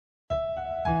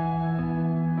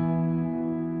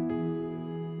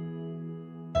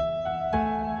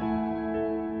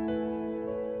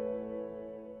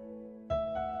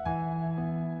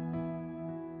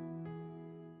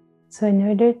So in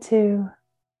order to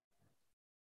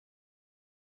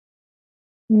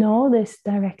know this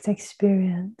direct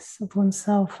experience of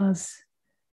oneself as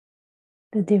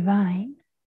the divine,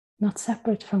 not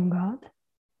separate from God,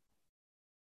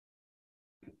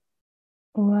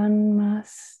 one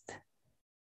must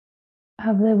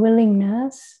have the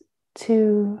willingness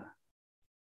to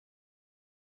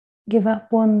give up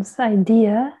one's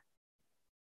ideas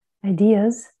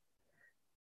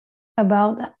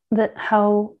about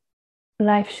how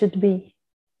life should be,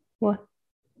 what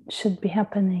should be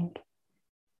happening,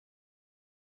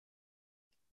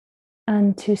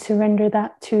 and to surrender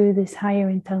that to this higher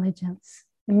intelligence.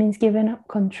 It means giving up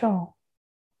control.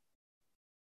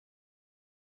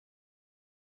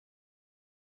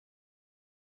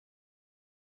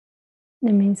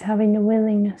 It means having the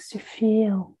willingness to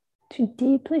feel, to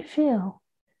deeply feel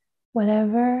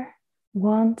whatever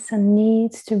wants and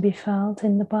needs to be felt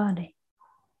in the body.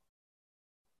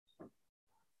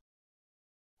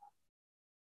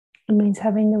 It means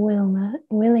having the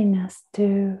willingness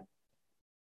to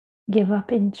give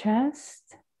up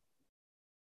interest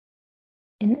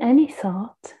in any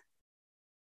thought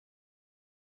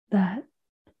that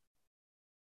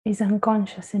is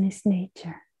unconscious in its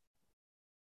nature.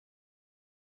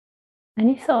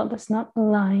 Any thought that's not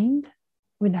aligned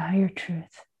with the higher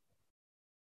truth.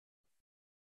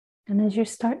 And as you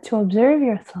start to observe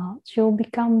your thoughts, you'll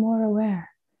become more aware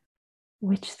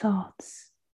which thoughts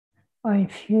are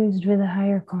infused with a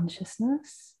higher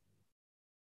consciousness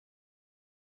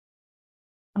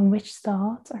and which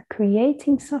thoughts are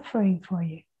creating suffering for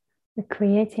you. They're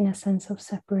creating a sense of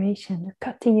separation. They're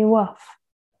cutting you off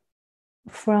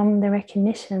from the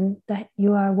recognition that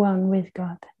you are one with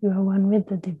God. You are one with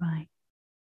the divine.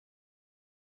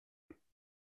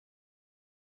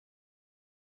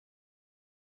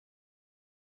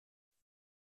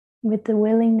 With the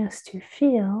willingness to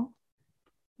feel,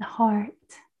 the heart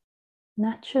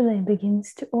naturally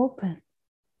begins to open.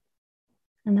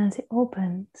 And as it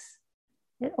opens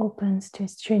to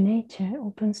its true nature, it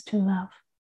opens to love.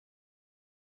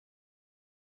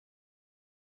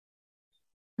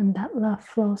 And that love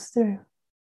flows through.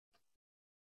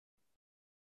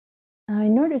 Now,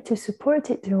 in order to support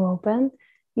it to open,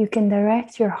 you can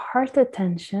direct your heart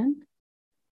attention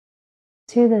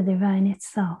to the divine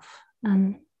itself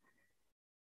and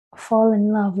fall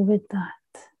in love with that.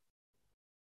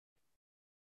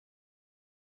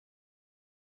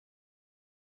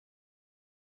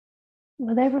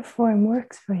 Whatever form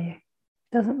works for you.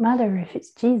 Doesn't matter if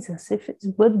it's Jesus, if it's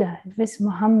Buddha, if it's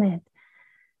Muhammad,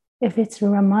 if it's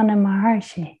Ramana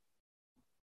Maharshi.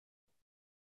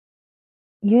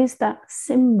 Use that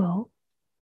symbol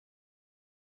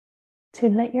to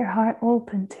let your heart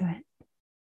open to it,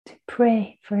 to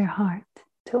pray for your heart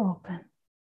to open,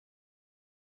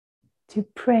 to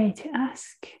pray, to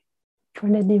ask for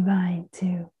the divine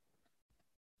to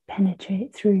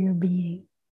penetrate through your being.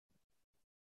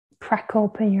 Crack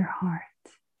open your heart.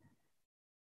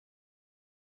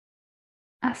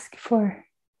 Ask for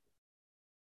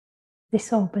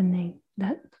this opening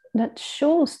that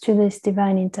shows to this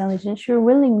divine intelligence your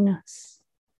willingness.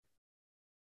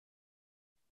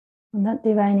 And that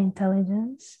divine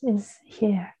intelligence is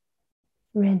here,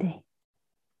 ready.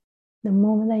 The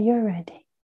moment that you're ready.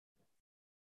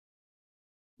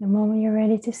 The moment you're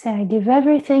ready to say, I give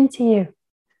everything to you.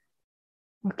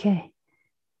 Okay,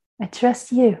 I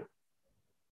trust you.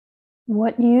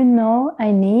 What you know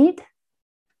I need,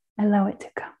 allow it to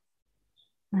come.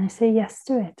 And I say yes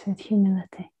to it with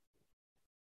humility.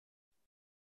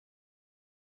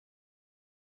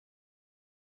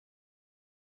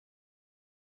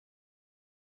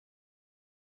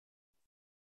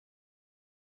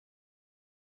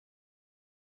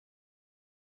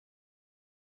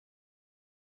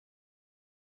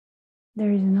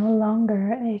 There is no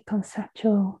longer a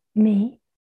conceptual me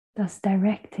that's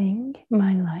directing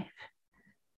my life.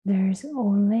 There is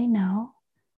only now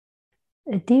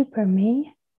a deeper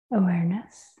me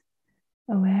awareness,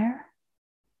 aware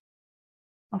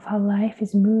of how life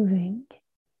is moving,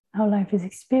 how life is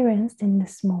experienced in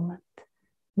this moment.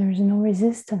 There is no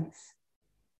resistance.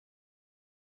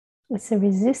 It's a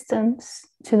resistance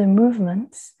to the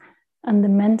movements and the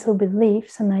mental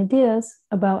beliefs and ideas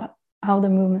about how the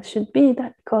movement should be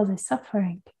that causes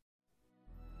suffering.